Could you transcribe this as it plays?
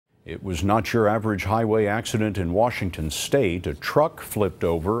It was not your average highway accident in Washington state. A truck flipped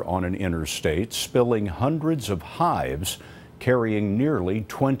over on an interstate, spilling hundreds of hives carrying nearly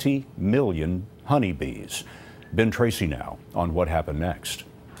 20 million honeybees. Tracy now on what happened next.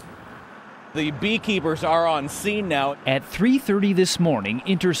 The beekeepers are on scene now. At 3:30 this morning,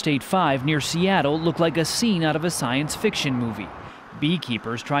 Interstate 5 near Seattle looked like a scene out of a science fiction movie.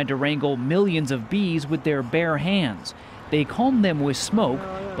 Beekeepers tried to wrangle millions of bees with their bare hands. They calmed them with smoke,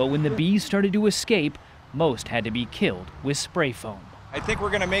 but when the bees started to escape, most had to be killed with spray foam. I think we're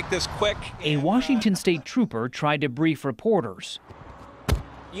going to make this quick. A Washington state trooper tried to brief reporters.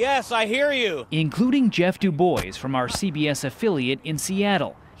 Yes, I hear you. Including Jeff Du Bois from our CBS affiliate in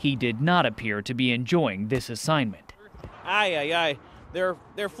Seattle. He did not appear to be enjoying this assignment. They're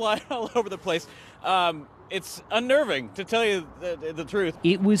flying all over the place. It's unnerving, to tell you the truth.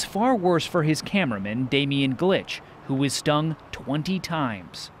 It was far worse for his cameraman, Damian Glitch, who was stung 20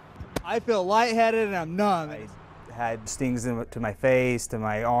 times. I feel lightheaded and I'm numb. I had stings to my face, to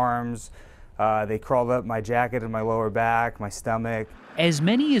my arms. They crawled up my jacket and my lower back, my stomach. As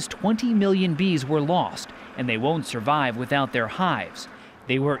many as 20 million bees were lost, and they won't survive without their hives.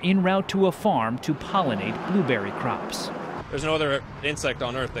 They were en route to a farm to pollinate blueberry crops. There's no other insect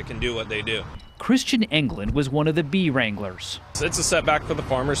on earth that can do what they do. Christian England was one of the bee wranglers. So it's a setback for the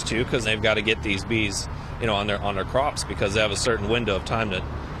farmers too, because they've got to get these bees, on their crops, because they have a certain window of time that,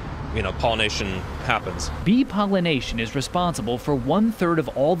 pollination happens. Bee pollination is responsible for 1/3 of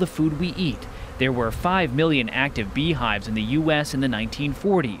all the food we eat. There were 5 million active beehives in the U.S. in the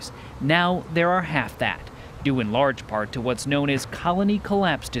 1940s. Now there are half that, due in large part to what's known as colony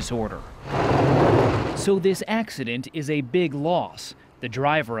collapse disorder. So this accident is a big loss. The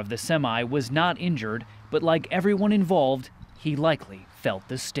driver of the semi was not injured, but like everyone involved, he likely felt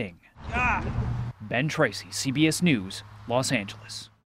the sting. Tracy, CBS News, Los Angeles.